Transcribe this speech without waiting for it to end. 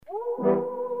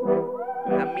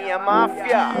mía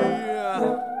MAFIA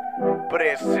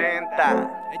presenta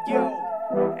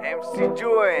MC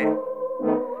Yue,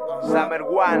 Summer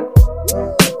One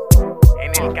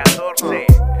en el 14.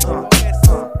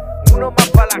 Uno más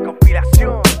para la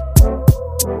compilación.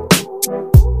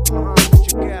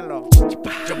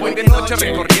 Yo voy de noche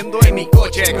recorriendo en mi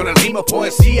coche con el ritmo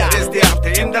poesía, desde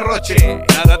arte en derroche.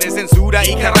 Nada de censura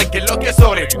y que arranque lo que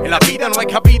sobre. En la vida no hay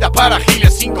cabida para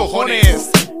giles sin cojones.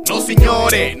 No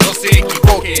señores, no se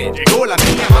equivoque. Llegó la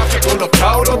mía mafia con los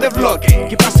cabros de bloque.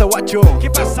 ¿Qué pasa, guacho? ¿Qué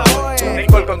pasa hoy?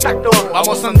 Tengo el contacto.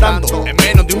 Vamos andando, en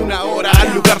menos de una hora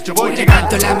al lugar yo voy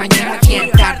llegando. La mañana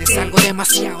bien tarde, salgo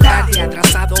demasiado tarde,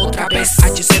 atrasado otra vez.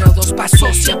 H02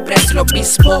 pasó, siempre es lo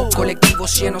mismo.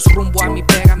 Colectivos llenos rumbo a mi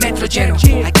pega, metro lleno.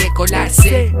 Hay que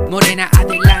colarse, morena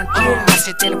adelante.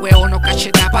 Hacete el huevo, no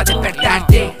cacheta pa'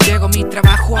 despertarte. Llego a mi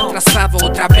trabajo atrasado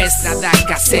otra vez. Nada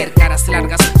que hacer, caras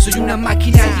largas, soy una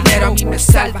máquina. El dinero a mí me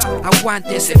salva,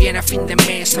 aguante, se viene a fin de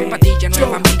mes. Zapatilla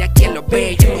nueva, mira quién lo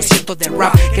ve. Y el concierto de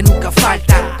rap que nunca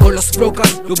falta. Con los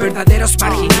brokers, los verdaderos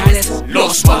marginales,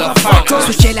 los motherfuckers.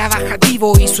 Su chela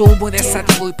bajativo y su humo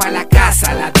desativo. Y pa' la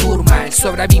casa la turma, el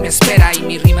sobre a mí me espera. Y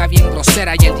mi rima bien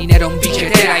grosera y el dinero en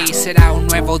billetera. Y será un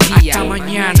nuevo día, hasta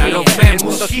mañana lo vemos. El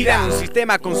mundo gira en un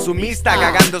sistema consumista,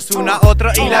 cagándose uno a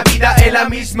otro y la vida es la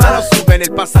misma. Nos suben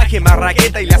el pasaje,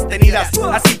 marraqueta y las tenidas.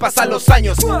 Así pasan los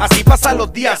años, así pasan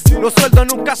los días. Los sueldos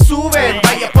nunca suben,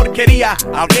 vaya porquería.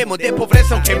 Hablemos de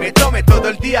pobreza aunque me tome todo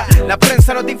el día. La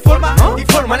prensa no te informa, te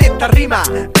informan esta rima.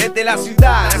 Desde la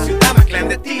ciudad más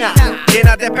clandestina,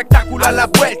 llena de espectáculos a la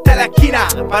vuelta de la esquina.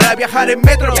 Para viajar en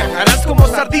metro, viajarás como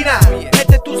sardina.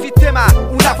 Este es tu sistema,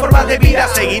 una forma de vida.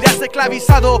 Seguirás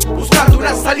esclavizado, buscando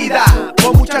una salida.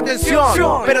 Con mucha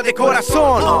atención, pero de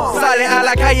corazón. Sale a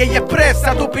la calle y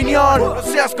expresa tu opinión. No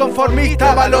seas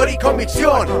conformista, valor y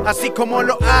convicción. Así como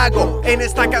lo hago en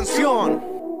esta canción.